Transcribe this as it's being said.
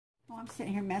I'm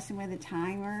sitting here messing with the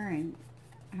timer, and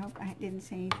I hope I didn't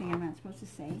say anything I'm not supposed to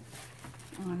say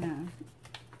on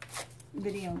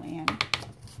Video Land.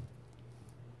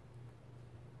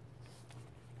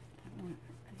 I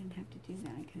didn't have to do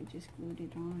that. I could have just glued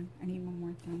it on. I need one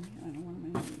more thing. I don't know what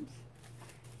I'm going to use.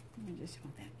 I'm going to just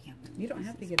hold that. Yeah, you don't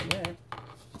have to get it wet.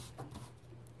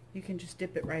 You can just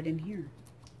dip it right in here.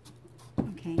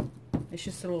 Okay. It's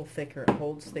just a little thicker. It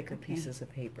holds thicker pieces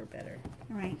of paper better.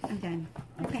 All right, I'm done.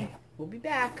 Okay. We'll be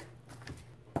back.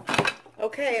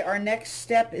 Okay, our next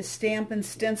step is stamp and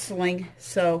stenciling.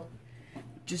 So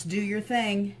just do your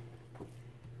thing.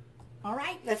 All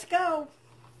right, let's go.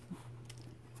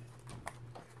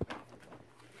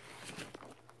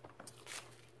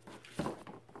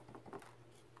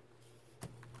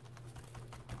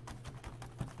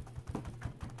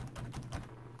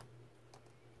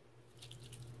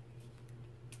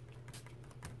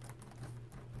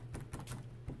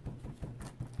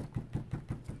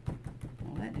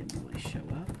 That didn't really show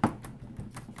up.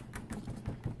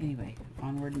 Anyway,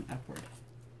 onward and upward.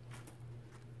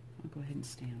 I'll go ahead and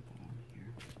stamp it on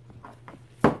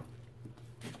here.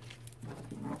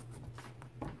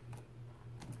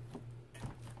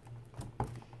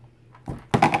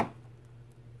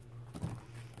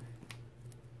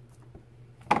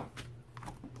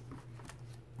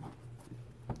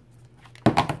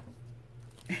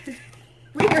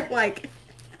 We are like...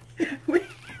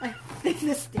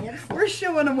 The stamps. We're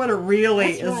showing them what it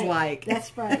really is like.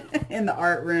 That's right. In the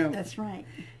art room. That's right.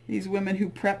 These women who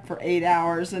prep for 8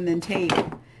 hours and then tape.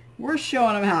 We're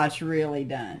showing them how it's really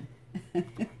done.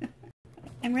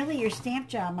 And really, your stamp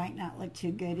job might not look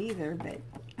too good either, but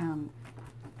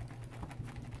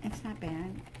it's not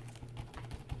bad.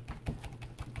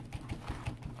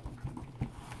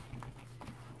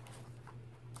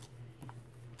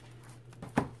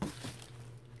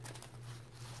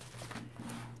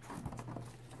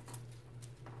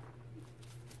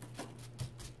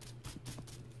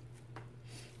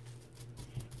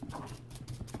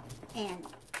 And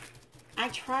I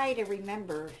try to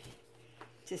remember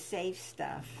to save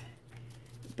stuff,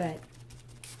 but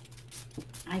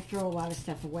I throw a lot of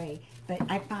stuff away. But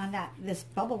I found out this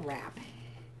bubble wrap,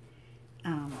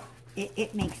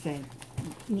 it makes a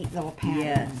neat little pattern.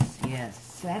 Yes,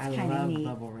 yes. So that's kind of neat.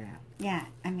 Bubble wrap. Yeah,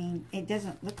 I mean, it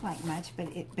doesn't look like much, but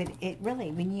it really,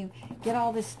 when you get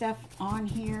all this stuff on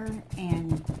here,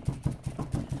 and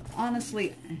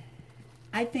honestly,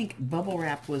 I think bubble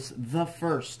wrap was the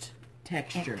first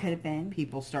texture. It could have been.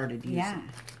 People started using. Yeah.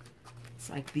 It's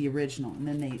like the original, and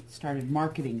then they started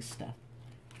marketing stuff.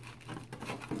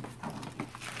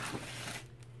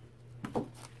 I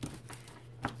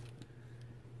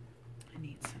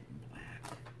need something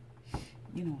black.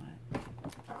 You know what?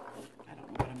 I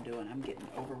don't know what I'm doing. I'm getting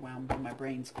overwhelmed and my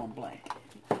brain's going blank.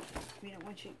 We don't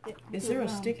want you to get Is there a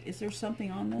stick? Is there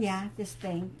something on this? Yeah, this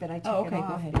thing, but I took okay, it off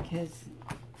go ahead. because...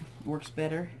 Works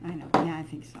better? I know. Yeah, I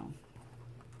think so.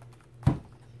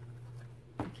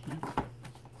 Okay.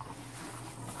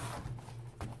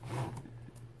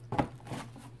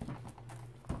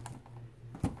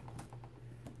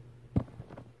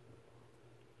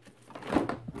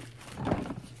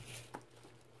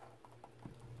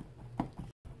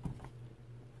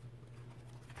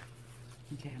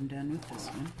 Okay, I'm done with this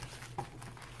one.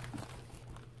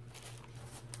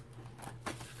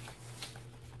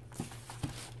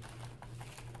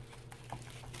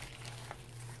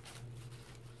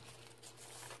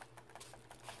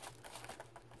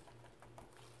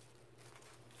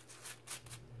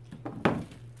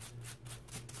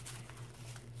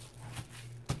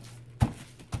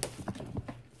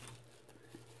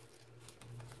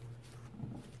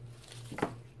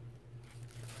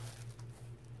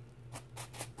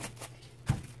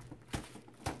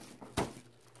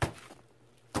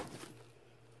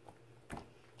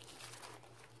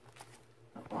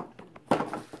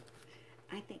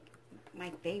 My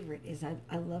favorite is I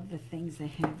love the things that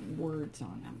have words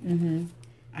on them. Mm-hmm.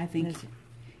 I think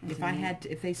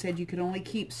if they said you could only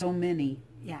keep so many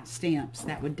stamps,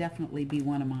 that would definitely be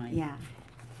one of mine. Yeah.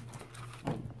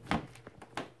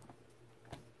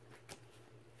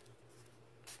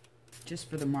 Just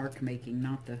for the mark making,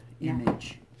 not the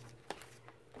image.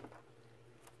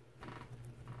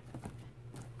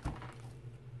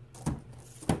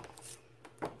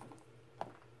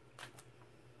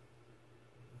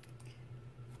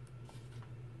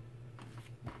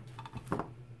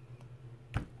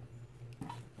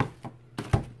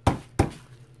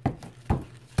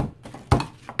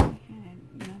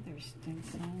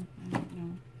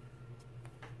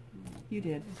 You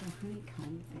did. It's a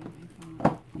honeycomb thing, I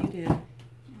thought. You did. Yeah.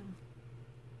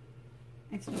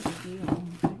 It's no big deal.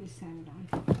 I just sat it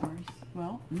on, of course.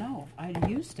 No, I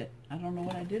used it. I don't know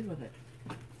what I did with it.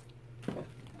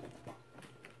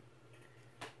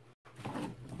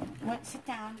 What? Sit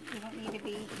down. You don't need to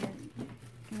be.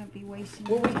 You're going to be wasting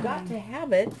Well, your we've got time. to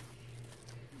have it.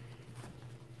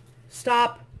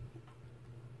 Stop.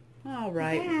 All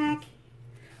right. Back.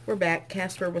 We're back.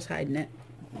 Casper was hiding it.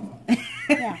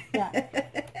 Yeah,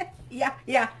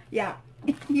 yeah. Yeah.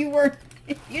 You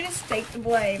just take the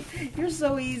blame. You're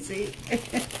so easy.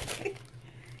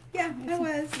 Yeah, I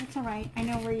was. It's all right. I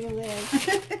know where you live.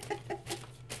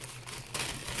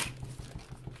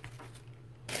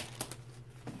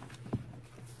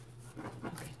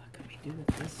 Okay, what can we do with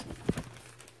this one?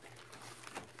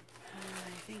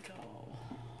 I think I'll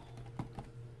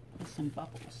put some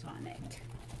bubbles on it.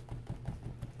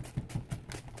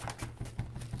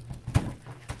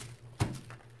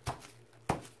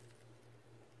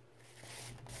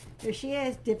 There she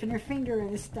is, dipping her finger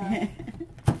in the stuff.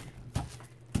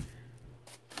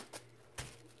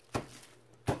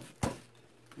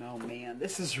 Oh man,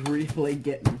 this is really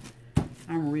getting,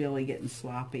 I'm really getting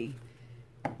sloppy.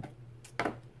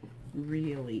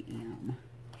 Really am.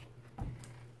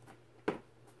 Let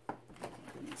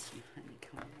me see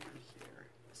honeycomb over here.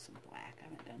 Some black. I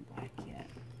haven't done black yet.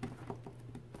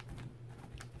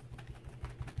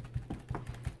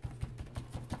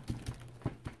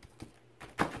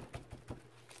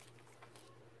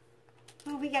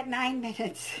 Oh, we got 9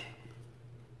 minutes.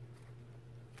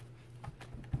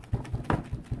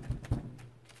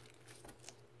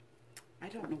 I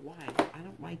don't know why. I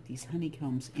don't like these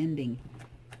honeycombs ending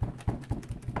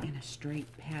in a straight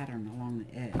pattern along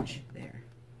the edge there.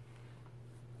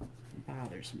 It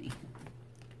bothers me.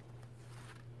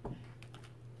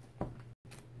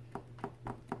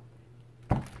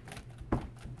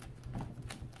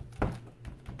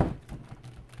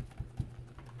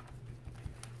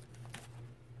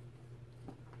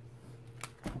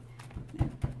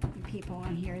 The people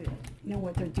on here that know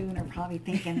what they're doing are probably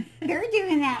thinking, you're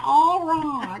doing that all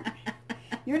wrong.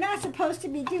 You're not supposed to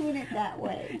be doing it that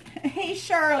way. Hey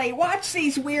Shirley, watch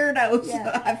these weirdos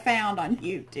Yeah. I found on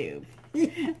YouTube.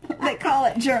 They call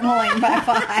it journaling by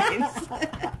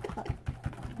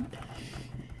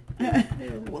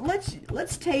 5's. Well,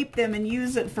 let's tape them and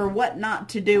use it for what not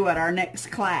to do at our next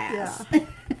class.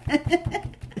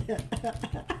 Yeah.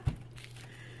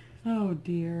 Oh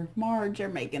dear, Marge, you're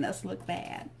making us look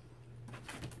bad.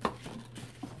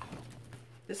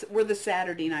 We're the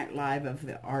Saturday Night Live of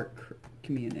the art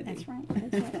community. That's right.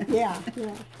 That's right. Yeah,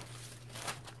 yeah.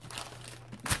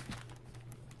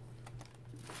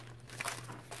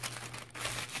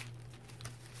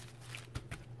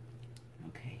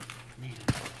 Okay, now.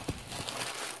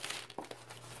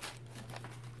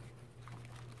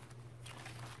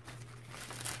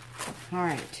 All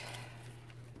right.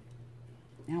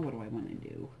 Now what do I want to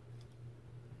do?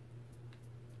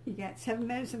 You got 7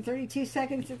 minutes and 32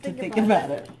 seconds to think, Think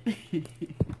about it.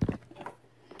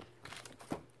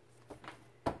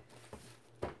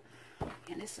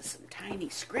 And this is some tiny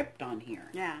script on here.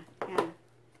 Yeah, yeah.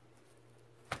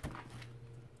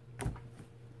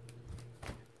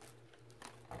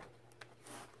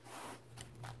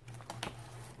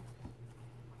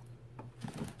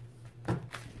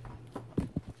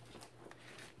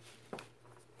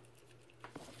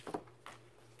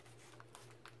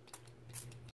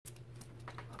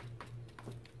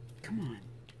 Come on.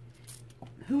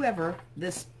 Whoever,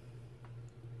 this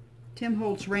Tim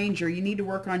Holtz Ranger, you need to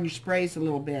work on your sprays a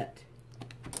little bit.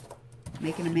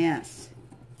 Making a mess.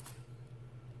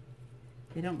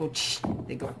 They don't go,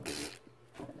 they go. See,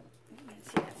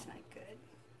 that's not good.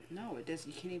 No, it does.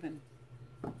 You can't even.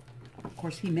 Of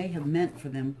course, he may have meant for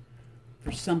them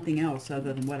for something else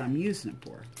other than what I'm using it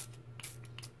for.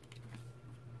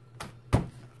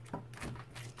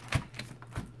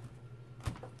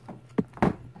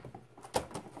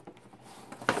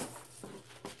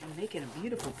 I'm making a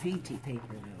beautiful painty paper,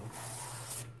 though.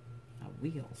 I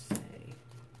will say.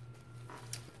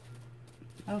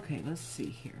 Okay, let's see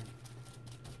here.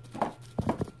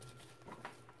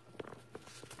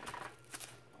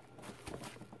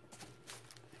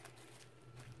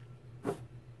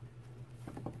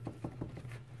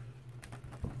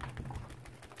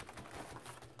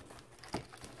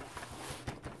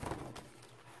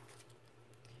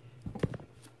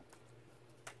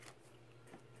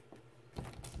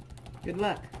 Good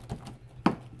luck.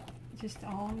 Just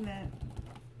on the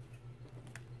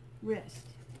wrist.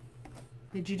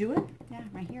 Did you do it? Yeah,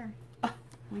 right here. Oh,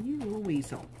 well, you little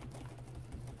weasel.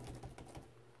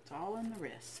 It's all in the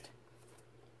wrist.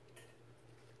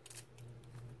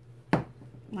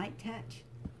 Light touch.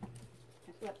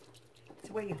 Look, it's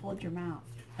the way you hold your mouth.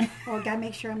 Oh, gotta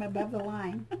make sure I'm above the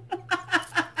line.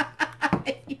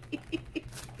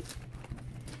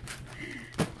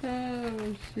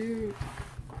 Oh, shoot.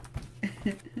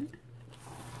 I'm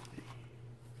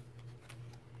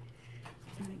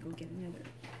going to go get another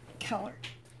color.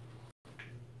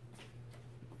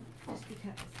 Just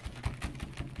because.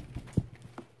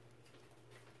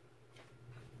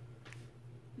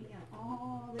 We got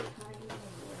all the time in the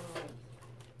world.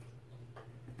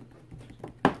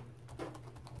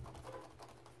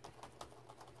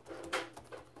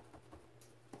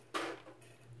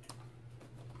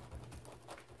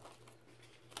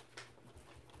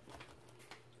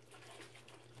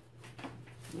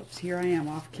 Whoops, here I am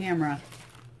off camera.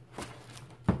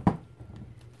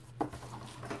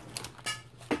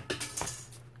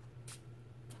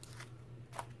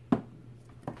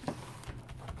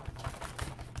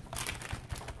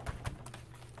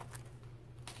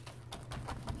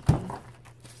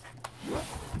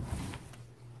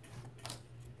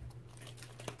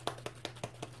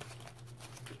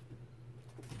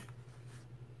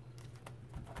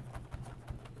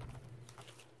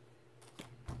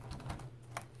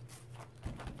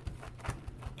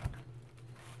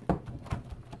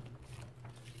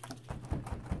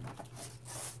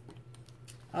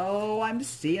 Oh, I'm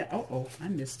seeing. Oh, I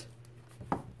missed.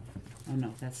 Oh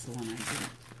no, that's the one I didn't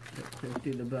get clear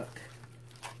through the book.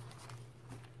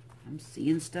 I'm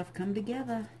seeing stuff come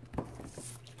together.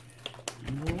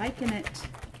 I'm liking it.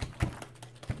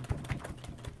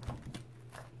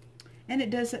 And it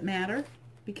doesn't matter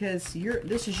because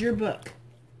this is your book.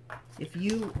 If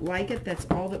you like it, that's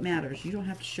all that matters. You don't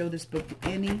have to show this book to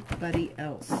anybody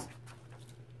else.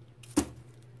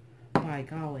 By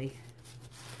golly.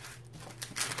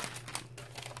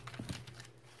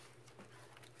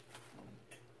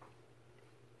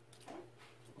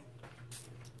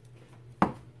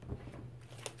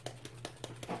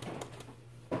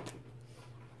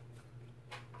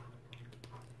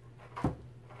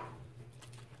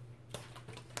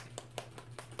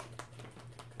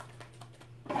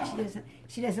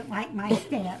 She doesn't like my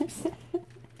stamps.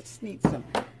 Just need some.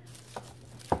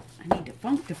 I need to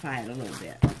functify it a little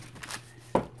bit.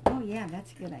 Oh yeah,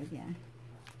 that's a good idea.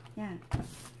 Yeah.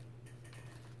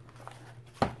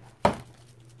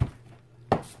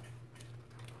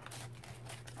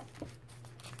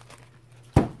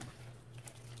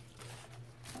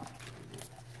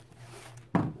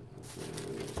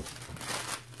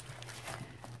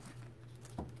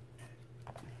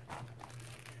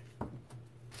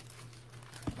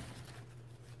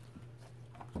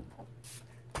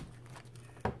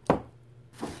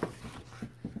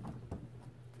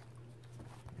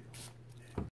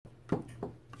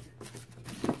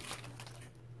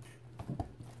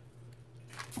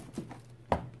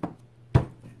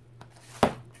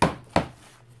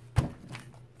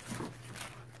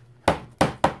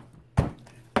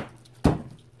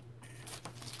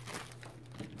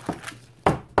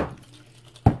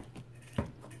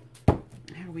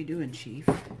 How are we doing, Chief?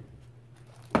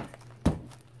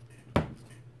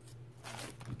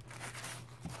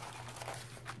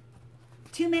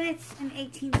 Two minutes and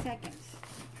 18 seconds.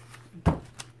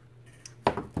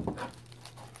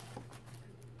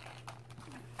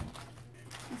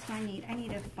 That's what I need. I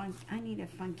need a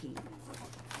funky.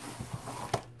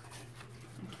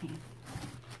 Okay.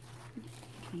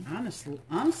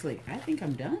 Honestly, I think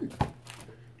I'm done.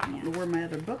 I don't know where my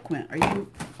other book went. Are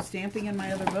you stamping in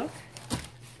my other book?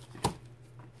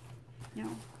 No.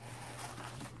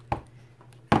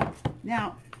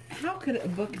 Now, how could a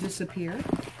book disappear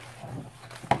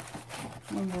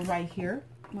when we're right here?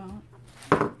 Well,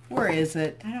 where is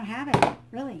it? I don't have it,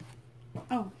 really.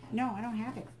 Oh, no, I don't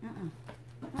have it.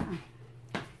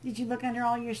 Did you look under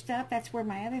all your stuff? That's where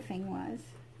my other thing was.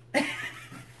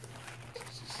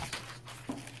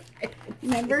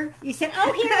 Remember? You said,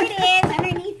 oh, here it is,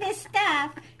 underneath this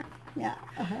stuff. Yeah.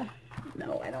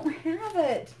 No, I don't have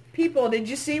it. People, did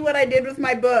you see what I did with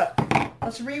my book?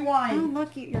 Let's Oh, rewind.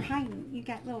 look, you're hiding. You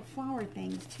got little flower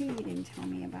things, too, you didn't tell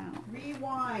me about.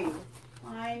 Rewind.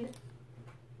 Find.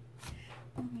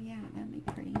 Oh, yeah, that'd be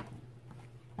pretty.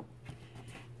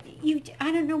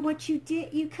 I don't know what you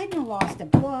did. You couldn't have lost a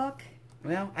book.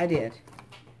 Well, I did.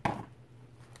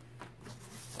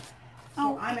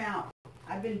 Oh, So I'm out.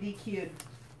 I've been DQ'd.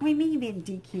 What do you mean you've been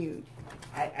DQ'd?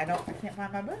 I can't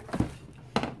find my book.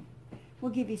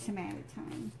 We'll give you some added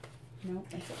time. No,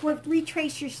 that's it. Well,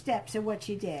 retrace your steps of what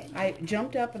you did. I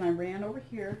jumped up and I ran over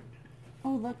here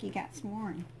Oh, look, you got some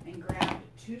more. and grabbed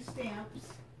 2 stamps.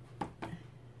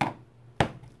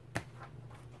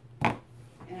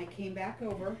 And I came back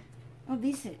over. Oh,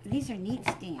 these are neat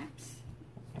stamps.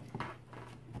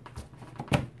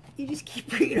 You just keep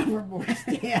bringing over more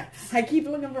stamps. I keep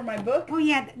looking for my book. Oh,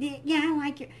 yeah. Yeah, I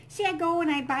like your... See, I go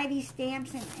and I buy these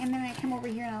stamps, and then I come over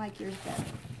here and I like yours better.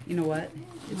 You know what?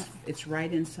 It's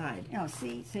right inside. Oh,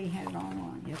 see? So you had it all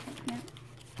along. Yep.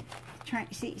 Yeah.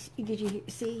 See, did you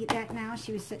see that now?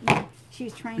 She was sitting there. She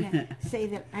was trying to say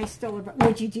that I stole her, but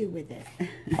what'd you do with it?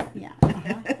 Yeah. I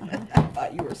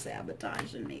thought you were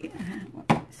sabotaging me.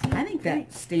 Well, see, I think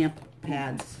that stamp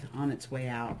pad's on its way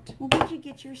out. Well, where'd you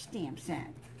get your stamps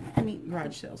at? I mean,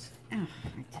 Garage sales. Oh,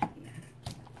 I tell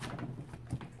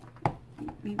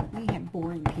you. We have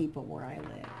boring people where I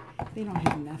live. They don't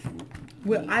have nothing.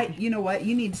 Well, you know what?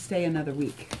 You need to stay another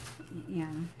week. Yeah.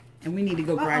 And we need to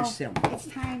go garage sale. It's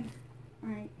time. All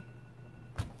right.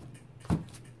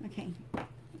 Okay.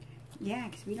 Yeah,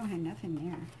 because we don't have nothing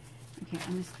there. Okay,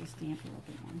 I'm just going to stamp a little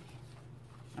bit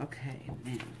more. Okay,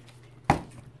 man.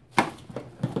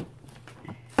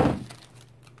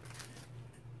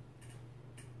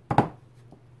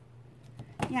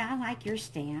 Yeah, I like your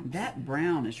stamp. That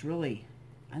brown is really,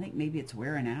 I think maybe it's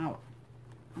wearing out.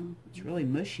 It's really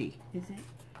mushy. Is it?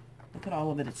 Look at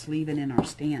all of it. It's leaving in our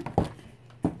stamp.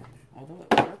 Although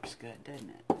it works good, doesn't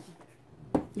it?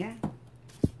 Yeah.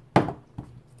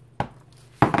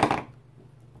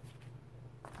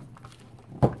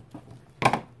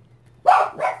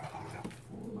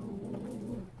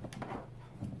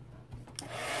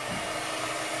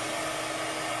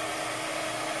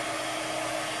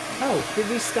 Oh, did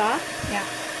we stop? Yeah.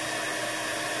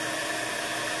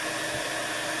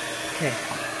 Okay.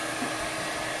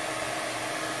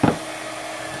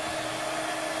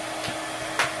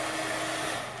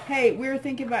 Hey, we were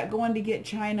thinking about going to get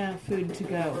China food to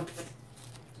go.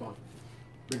 Fine.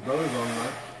 Big Brother's on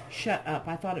tonight. Shut up.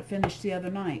 I thought it finished the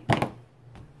other night.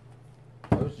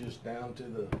 I was just down to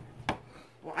the...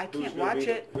 Well, I can't watch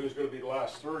it. Who's going to be the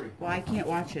last three? Well, I can't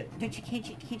watch it.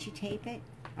 Can't you tape it?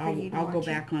 I'll go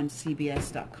back on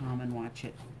CBS.com and watch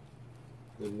it.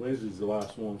 Then Wednesday's the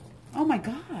last one. Oh my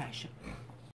gosh.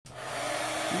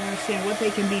 I don't understand what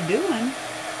they can be doing.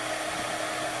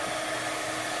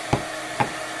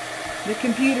 The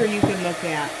computer you can look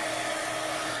at.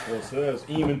 Well, it says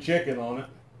even chicken on it.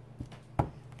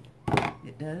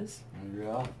 It does?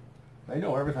 Yeah. They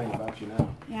know everything about you now.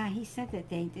 Yeah, he said that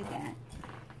they did that.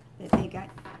 That they got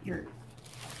your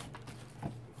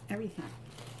everything.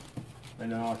 They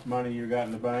know how much money you got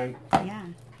in the bank. Yeah.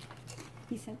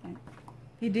 He said that.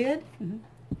 He did? Mm-hmm.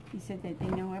 He said that they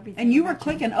know everything. And you were about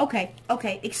clicking, okay,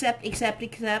 accept.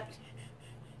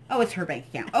 Oh, it's her bank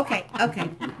account. Okay.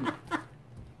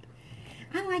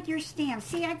 I like your stamps.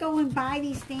 See, I go and buy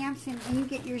these stamps and you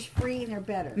get yours free and they're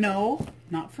better. No,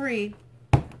 not free.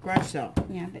 Garage sale.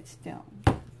 Yeah, but still.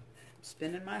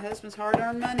 Spending my husband's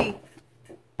hard-earned money.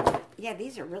 Yeah,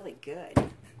 these are really good.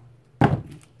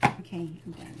 Okay,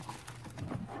 I'm done.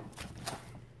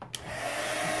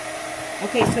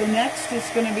 Okay, so next is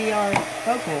going to be our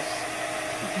vocals.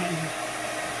 Okay.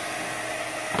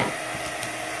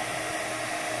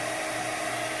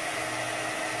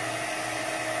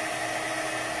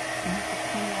 I have to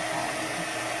clean up all of them.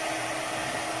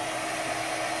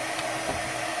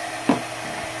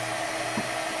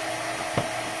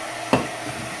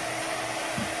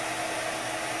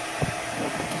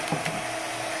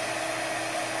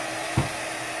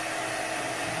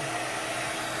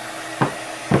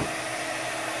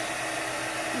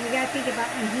 You gotta think about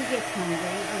when he gets hungry,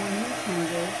 or when he's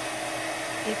hungry,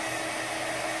 it's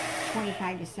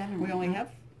 25 to 7. We right only now.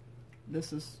 have,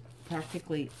 this is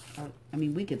practically, I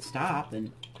mean, we could stop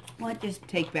and Well, just,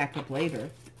 take back up later.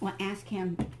 well, ask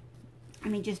him, I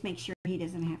mean, just make sure he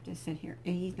doesn't have to sit here.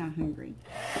 He's not hungry.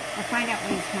 Or find out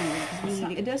when he's hungry. 'Cause we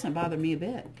need It to, doesn't bother me a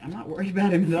bit. I'm not worried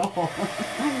about him at all.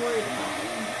 I'm worried about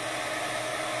him.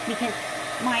 Because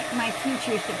my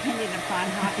future is dependent upon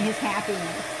his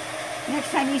happiness.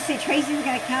 Next time you say Tracy's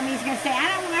going to come, he's going to say,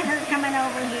 I don't want her coming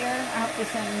over here. I hope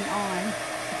this isn't on.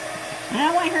 I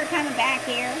don't want her coming back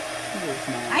here.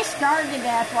 I starved to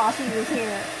death while she was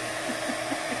here.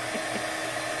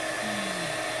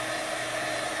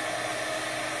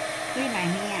 Look at my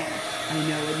hand. I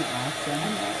know, isn't it awesome?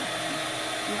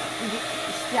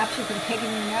 It stops you from picking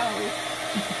your nose.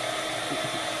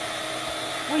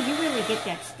 Well, you really get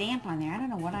that stamp on there. I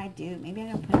don't know what I do. Maybe I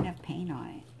don't put enough paint on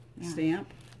it. Yeah.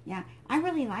 Stamp? Yeah, I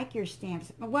really like your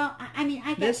stamps. Well, I mean, I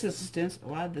got... This is stencil.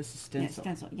 Why this is stencil?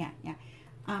 Yeah, stencil,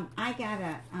 yeah. I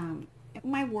got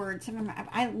my word.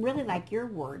 I really like your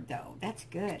word, though. That's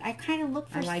good. I kind of looked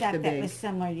for like stuff the that big. was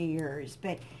similar to yours,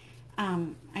 but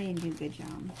I didn't do a good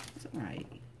job. It's all right.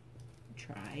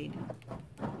 Tried.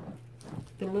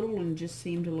 The little one just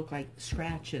seemed to look like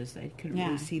scratches. I couldn't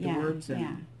really see the words in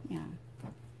them. Yeah.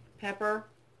 Pepper,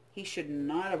 He should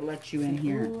not have let you in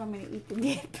here. Oh, I'm going to eat the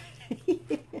dip.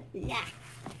 Yeah.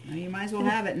 Well, you might as well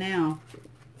have it now.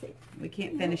 We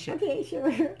can't finish it. Okay,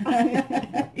 sure.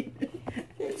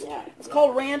 It's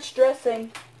called ranch dressing,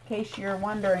 in case you're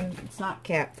wondering. It's not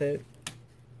cat food.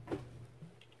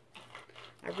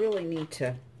 I really need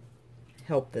to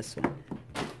help this one.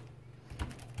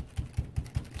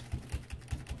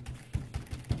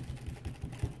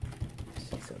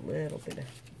 Just a little bit of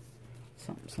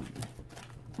something.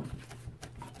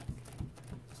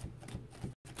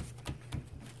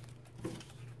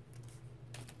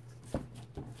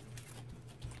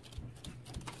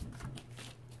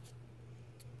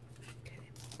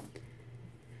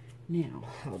 Now,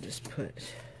 I'll just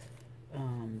put,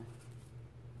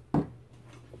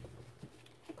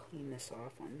 clean this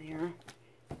off on there.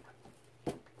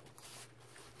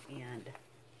 And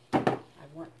I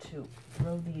want to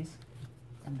throw these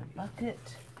in the bucket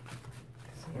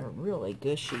because they're really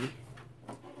gushy.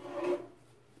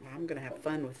 I'm going to have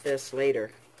fun with this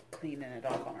later, cleaning it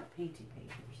off on our painting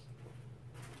papers.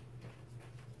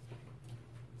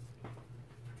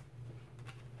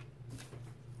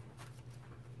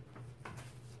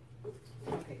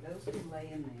 Okay, those can lay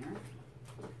in there.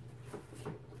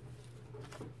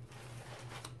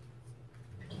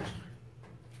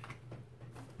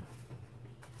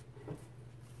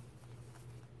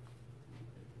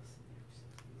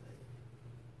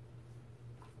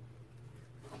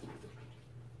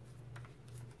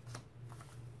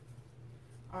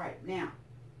 All right, now,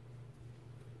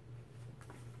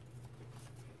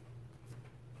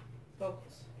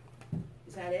 focals.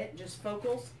 Is that it? Just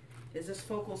focals? Is this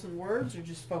focals and words or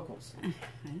just focals? I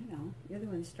don't know. You're the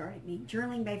one who started me.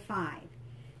 Journaling by 5.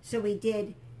 So we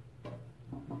did...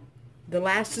 The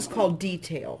last is called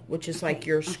detail, which is like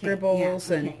your scribbles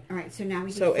yeah, and... All right, so now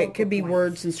we do So it could be points.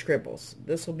 words and scribbles.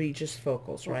 This will be just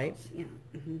focals, right? Yeah.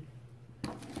 Mm-hmm.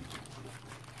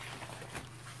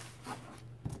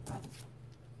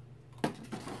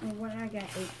 Well, what I got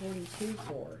 842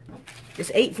 for?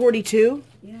 It's 8:42?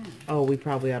 Yeah. Oh, we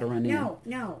probably ought to run in.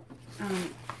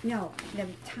 No, the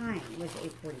time was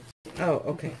 8:42. Oh,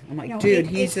 okay. I'm like, No, dude,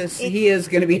 he is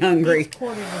going to be hungry. It's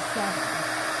 6:45.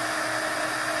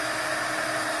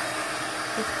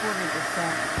 It's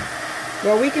 6:45.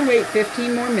 Well, we can wait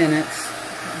 15 more minutes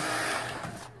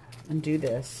and do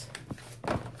this.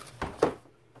 Okay.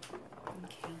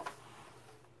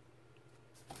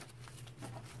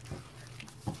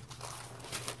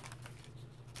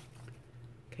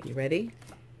 Okay, you ready?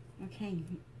 Okay.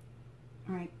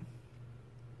 All right.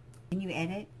 Can you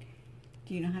edit?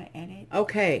 Do you know how to edit?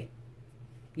 Okay.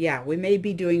 Yeah, we may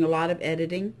be doing a lot of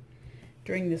editing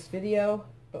during this video,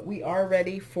 but we are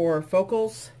ready for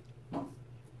focals.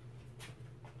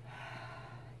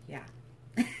 Yeah.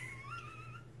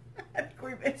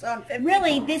 It's on 50,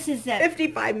 Really, this is the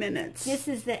 55 minutes. This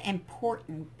is the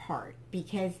important part,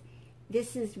 because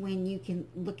this is when you can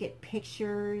look at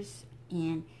pictures,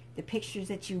 and the pictures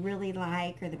that you really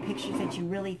like or the pictures that you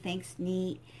really think's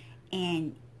neat,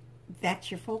 and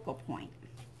that's your focal point.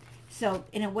 So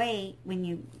in a way, when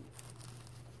you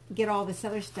get all this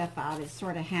other stuff out, it's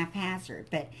sort of haphazard,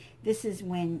 but this is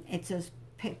when it's those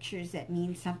pictures that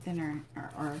mean something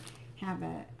or have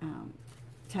a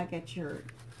tug at your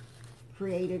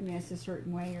creativeness a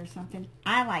certain way or something.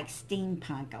 I like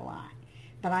steampunk a lot,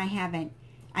 but I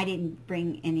didn't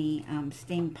bring any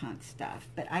steampunk stuff,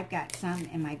 but I've got some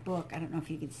in my book. I don't know if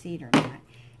you can see it or not.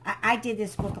 I did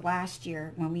this book last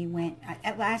year when we went,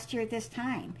 last year at this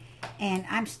time, and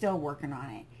I'm still working on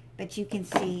it. But you can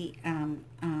see,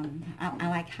 I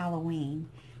like Halloween,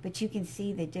 but you can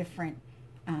see the different,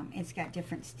 it's got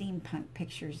different steampunk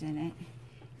pictures in it.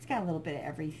 It's got a little bit of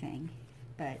everything,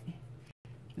 but...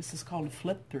 This is called a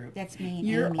flip through. That's me and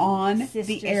You're Amy. on Sisters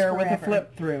the air forever. with a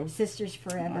flip through. Sisters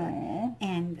forever. Aww.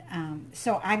 And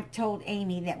so I told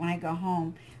Amy that when I go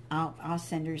home, I'll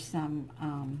send her some.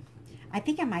 I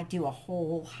think I might do a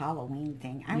whole Halloween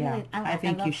thing. I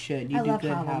think you should. You do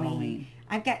good Halloween.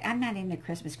 I'm not into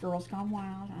Christmas. Girls Gone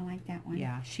Wild. I like that one.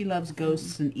 Yeah, she loves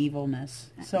ghosts and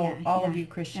evilness. So all of you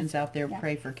Christians out there,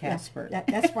 pray for Casper.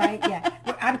 That's right. Yeah,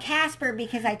 I'm Casper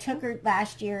because I took her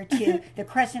last year to the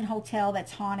Crescent Hotel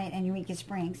that's haunted in Eureka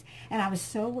Springs, and I was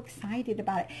so excited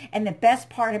about it. And the best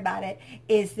part about it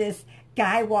is this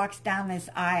guy walks down this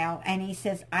aisle and he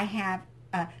says, "I have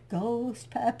a ghost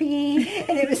puppy,"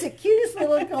 and it was the cutest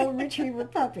little golden retriever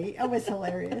puppy. It was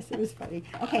hilarious. It was funny.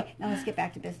 Okay, now let's get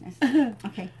back to business.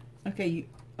 Okay.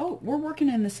 Oh, we're working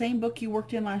in the same book you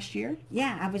worked in last year?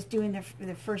 Yeah, I was doing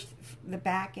the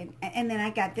back, and then I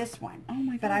got this one. Oh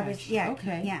my gosh. But I was,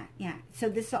 Okay. Yeah. So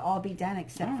this will all be done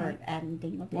except for adding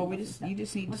dingle. Well, you just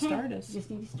need to start us. You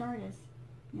just need to start us.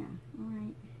 Yeah, all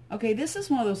right. Okay, this is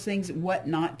one of those things, what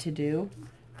not to do.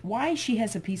 Why she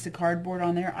has a piece of cardboard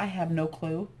on there, I have no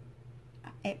clue.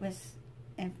 It was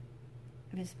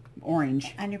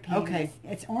orange. Under panties. Okay.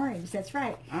 It's orange, that's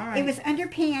right. All right. It was under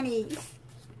panties.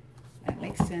 That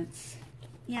makes sense.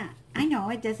 Yeah, I know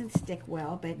it doesn't stick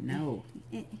well, but No.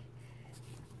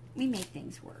 We make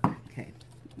things work. Okay.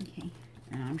 Okay.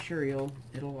 And I'm sure it'll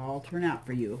all turn out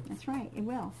for you. That's right, it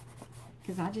will.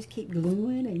 Because I'll just keep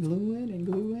gluing and gluing and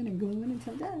gluing and gluing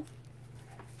until it does.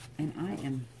 And I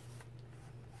am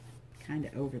kind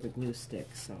of over the glue stick,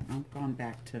 so I've gone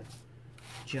back to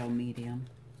gel medium.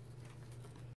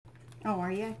 Oh,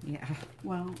 are you? Yeah.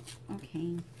 Well,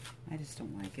 okay. I just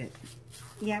don't like it.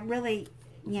 Yeah, really,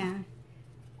 yeah.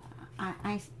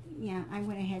 I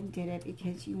went ahead and did it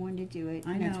because you wanted to do it.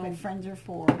 I That's know. what friends are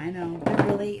for. I know. But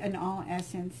really, in all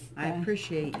essence, I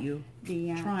appreciate you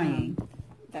trying.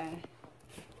 The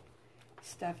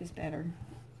stuff is better.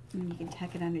 And you can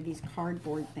tuck it under these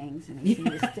cardboard things and it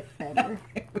seems to stick better.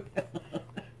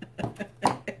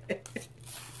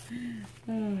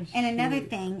 Oh, and another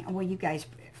thing, well, you guys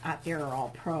out there are all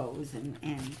pros,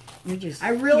 and you're just... I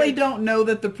really don't know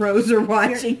that the pros are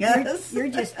watching us. You're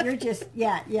just,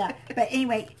 yeah. But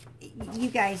anyway, you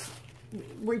guys,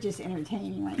 we're just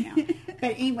entertaining right now.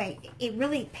 But anyway, it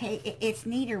really it's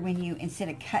neater when you, instead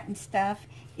of cutting stuff,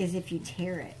 is if you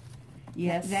tear it.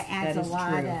 Yes, that adds that is a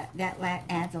lot. true. That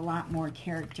adds a lot more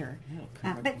character.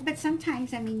 Okay. But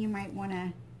sometimes, I mean, you might want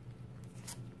to.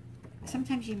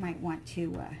 Sometimes you might want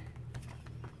to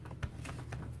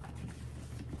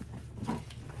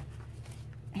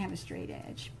have a straight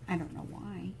edge. I don't know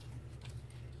why.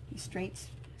 These straights.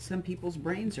 Some people's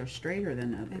brains are straighter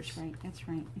than others. That's right. That's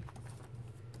right.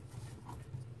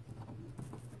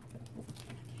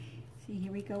 See,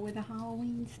 here we go with the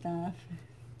Halloween stuff.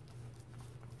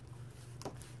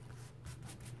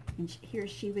 And here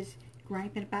she was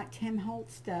griping about Tim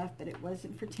Holtz stuff, but it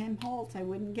wasn't for Tim Holtz. I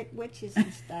wouldn't get witches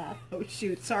and stuff. Oh,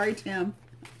 shoot. Sorry, Tim.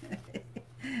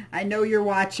 I know you're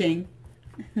watching.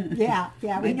 Yeah,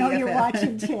 we know you're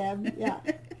watching, Tim. Yeah.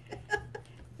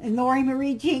 And Lori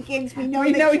Marie Jenkins, we know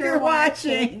you're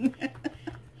watching.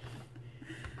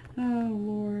 Oh,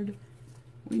 Lord.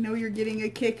 We know you're getting a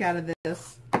kick out of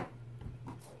this.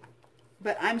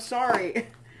 But I'm sorry.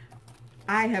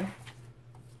 I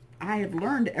have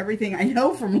learned everything I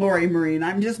know from Lori Marie, and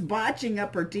I'm just botching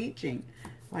up her teaching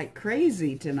like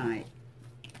crazy tonight.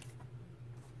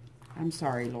 I'm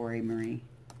sorry, Lori Marie.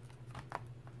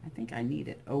 I think I need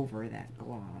it over that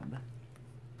glob.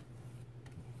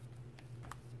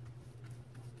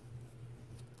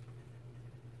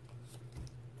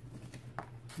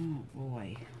 Oh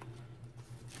boy,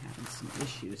 having some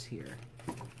issues here.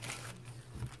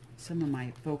 Some of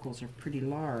my focals are pretty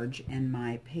large and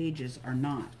my pages are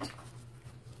not.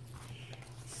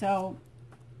 So,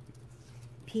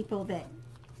 people that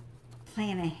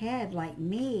plan ahead like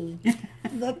me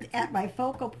looked at my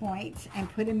focal points and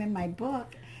put them in my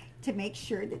book to make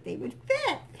sure that they would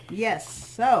fit. Yes,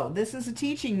 so this is a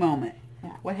teaching moment.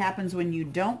 Yeah. What happens when you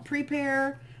don't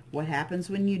prepare? What happens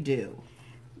when you do?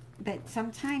 But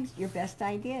sometimes your best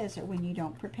ideas are when you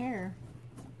don't prepare.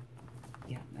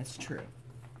 Yeah, that's true.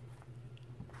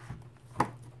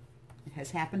 It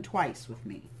has happened twice with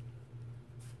me.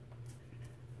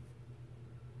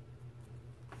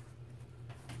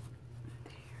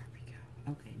 There we go.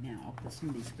 Okay, now I'll put some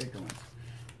of these bigger ones.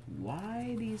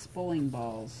 Why these bowling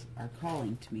balls are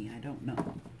calling to me, I don't know.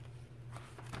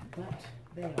 But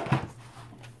they are.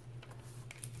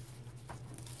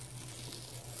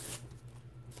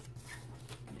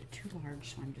 They're too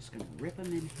large, so I'm just going to rip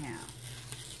them in half.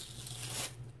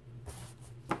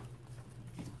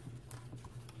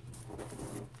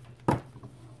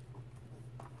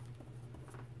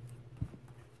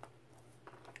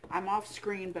 I'm off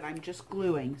screen, but I'm just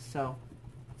gluing, so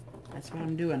that's what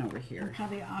I'm doing over I'm here.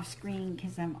 probably off screen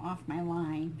because I'm off my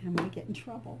line. I'm going to get in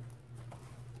trouble.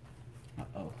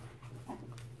 Uh-oh.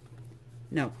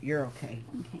 No, you're okay.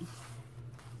 Okay.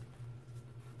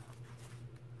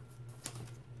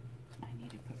 I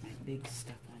need to put my big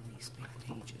stuff on these big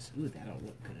pages. Ooh, that'll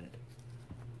look good.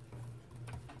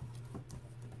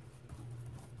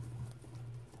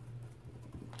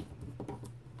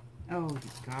 Oh,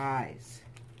 you guys.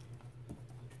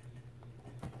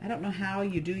 I don't know how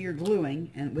you do your gluing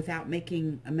and without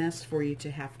making a mess for you to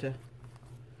have to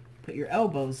put your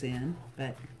elbows in,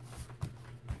 but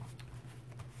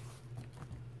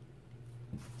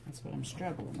that's what I'm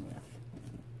struggling with.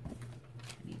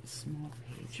 I need a small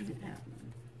page for that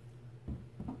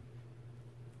one.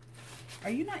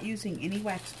 Are you not using any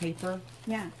wax paper?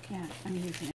 Yeah, I'm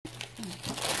using it.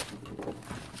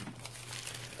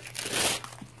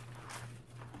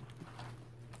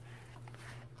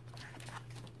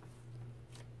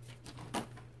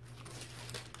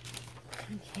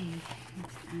 Okay,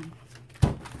 it's done.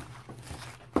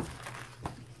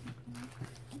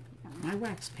 My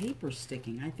wax paper's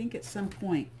sticking. I think at some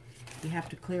point you have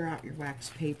to clear out your wax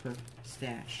paper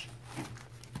stash.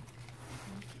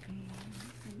 Okay,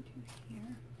 into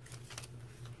here.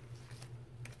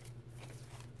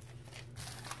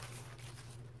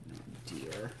 Oh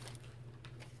dear.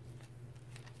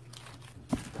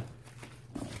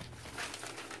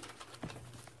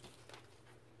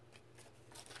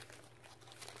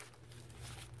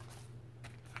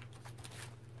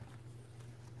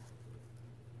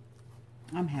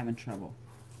 I'm having trouble.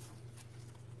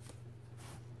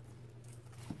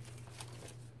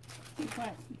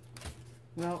 What?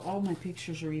 Well, all my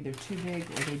pictures are either too big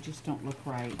or they just don't look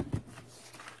right.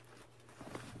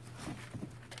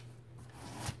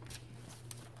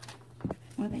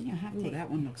 Well, then you'll have Ooh, to... that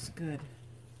one looks good.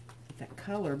 That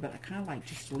color, but I kind of like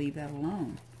just to leave that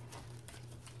alone.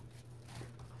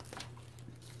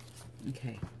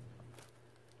 Okay.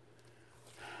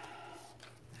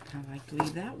 I kind of like to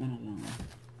leave that one alone.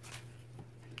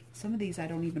 Some of these I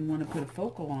don't even want to put a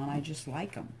focal on. I just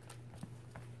like them.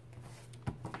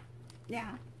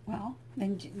 Yeah, well,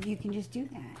 then you can just do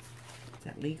that. Is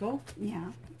that legal?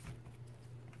 Yeah.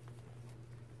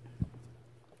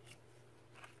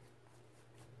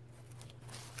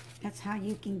 That's how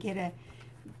you can get a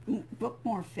book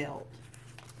more filled,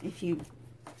 if you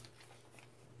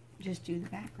just do the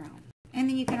background. And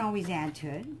then you can always add to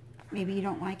it. Maybe you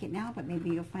don't like it now, but maybe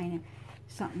you'll find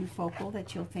something focal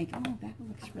that you'll think, oh, that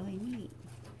looks really neat.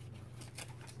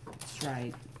 That's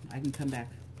right. I can come back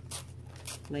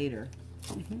later.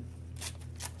 Mm-hmm.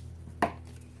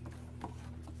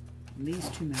 And these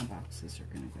two mailboxes are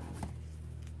going to go.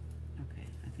 Okay,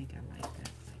 I think I like that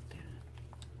like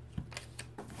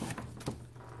that.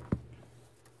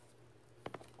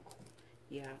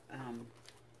 Yeah,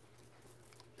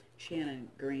 Shannon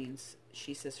Greens,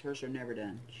 she says hers are never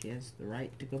done. She has the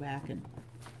right to go back and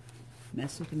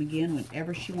mess with them again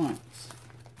whenever she wants.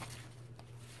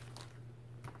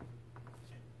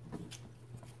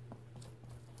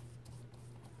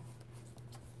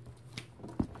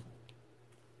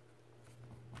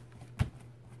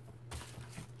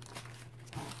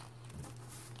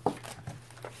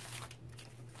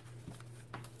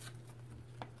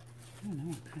 I don't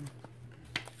know,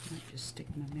 I might just stick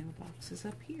my mailboxes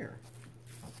up here.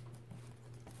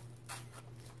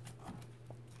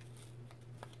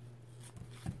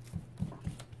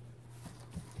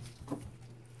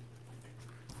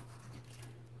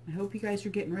 I hope you guys are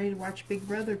getting ready to watch Big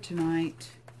Brother tonight.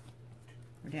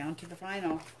 We're down to the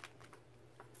final.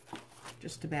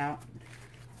 Just about.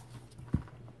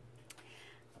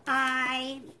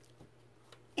 I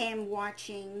am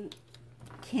watching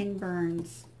Ken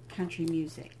Burns' country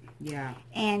music. Yeah.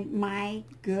 And my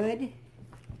good,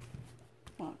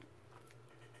 well,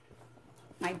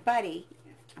 my buddy,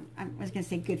 I was going to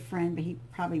say good friend, but he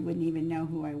probably wouldn't even know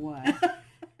who I was.